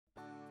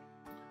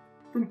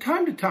From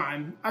time to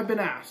time, I've been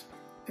asked,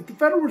 if the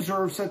Federal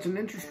Reserve sets an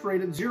interest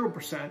rate at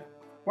 0%,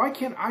 why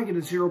can't I get a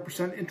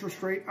 0%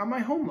 interest rate on my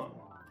home loan?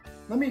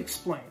 Let me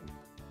explain.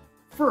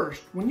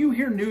 First, when you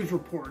hear news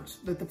reports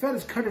that the Fed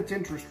has cut its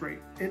interest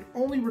rate, it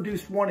only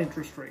reduced one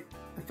interest rate,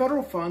 the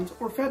federal funds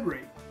or Fed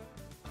rate.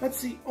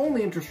 That's the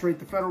only interest rate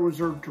the Federal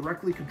Reserve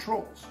directly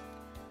controls.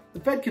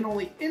 The Fed can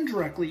only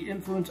indirectly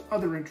influence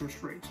other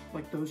interest rates,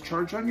 like those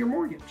charged on your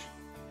mortgage.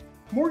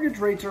 Mortgage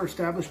rates are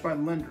established by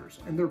lenders,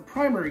 and their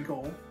primary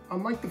goal,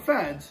 unlike the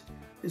Fed's,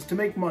 is to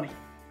make money.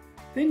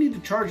 They need to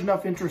charge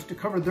enough interest to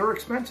cover their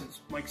expenses,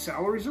 like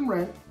salaries and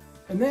rent,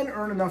 and then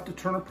earn enough to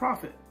turn a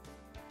profit.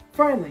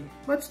 Finally,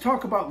 let's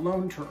talk about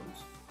loan terms.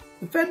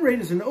 The Fed rate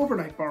is an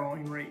overnight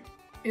borrowing rate.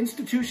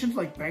 Institutions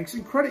like banks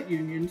and credit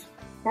unions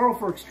borrow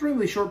for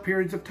extremely short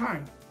periods of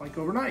time, like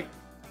overnight.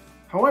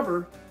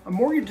 However, a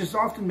mortgage is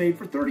often made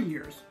for 30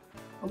 years.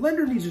 A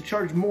lender needs to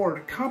charge more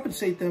to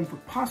compensate them for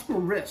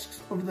possible risks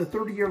over the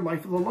 30-year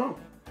life of the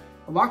loan.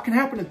 A lot can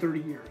happen in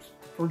 30 years.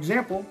 For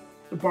example,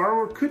 the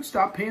borrower could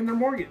stop paying their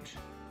mortgage.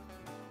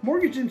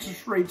 Mortgage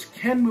interest rates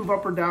can move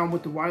up or down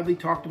with the widely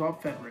talked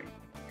about Fed rate.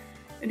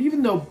 And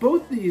even though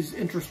both these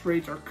interest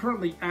rates are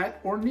currently at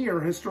or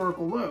near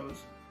historical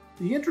lows,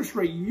 the interest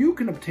rate you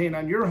can obtain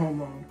on your home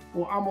loan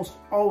will almost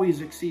always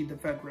exceed the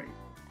Fed rate.